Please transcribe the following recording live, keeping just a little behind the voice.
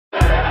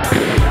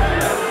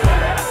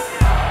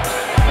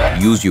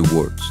Use your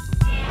words.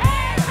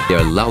 They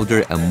are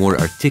louder and more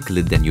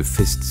articulate than your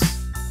fists.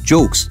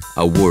 Jokes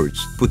are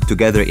words put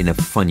together in a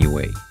funny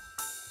way.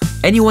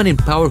 Anyone in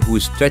power who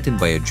is threatened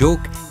by a joke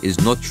is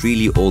not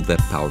really all that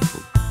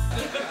powerful.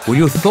 When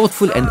you're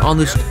thoughtful and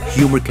honest,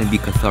 humor can be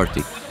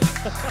cathartic.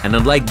 And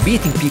unlike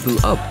beating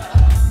people up,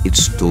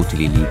 it's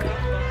totally legal.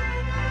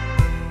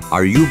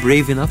 Are you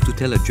brave enough to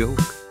tell a joke?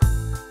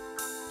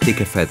 Take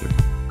a feather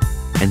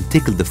and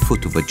tickle the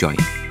foot of a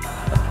giant.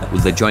 Will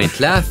the giant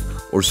laugh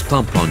or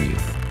stomp on you?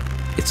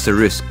 It's a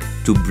risk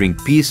to bring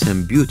peace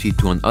and beauty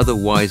to an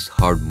otherwise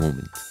hard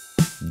moment.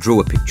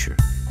 Draw a picture,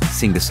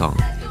 sing a song,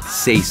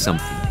 say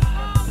something.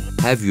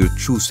 Have your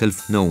true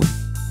self known.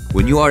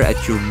 When you are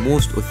at your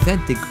most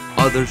authentic,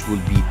 others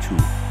will be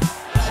too.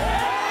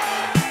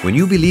 When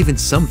you believe in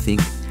something,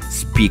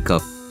 speak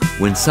up.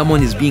 When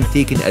someone is being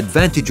taken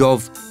advantage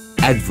of,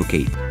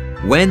 advocate.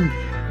 When?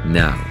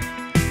 Now.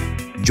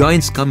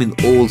 Giants come in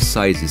all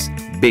sizes,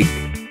 big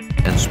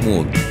and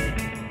small.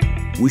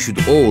 We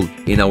should all,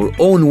 in our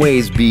own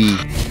ways, be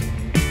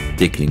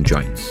tickling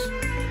giants.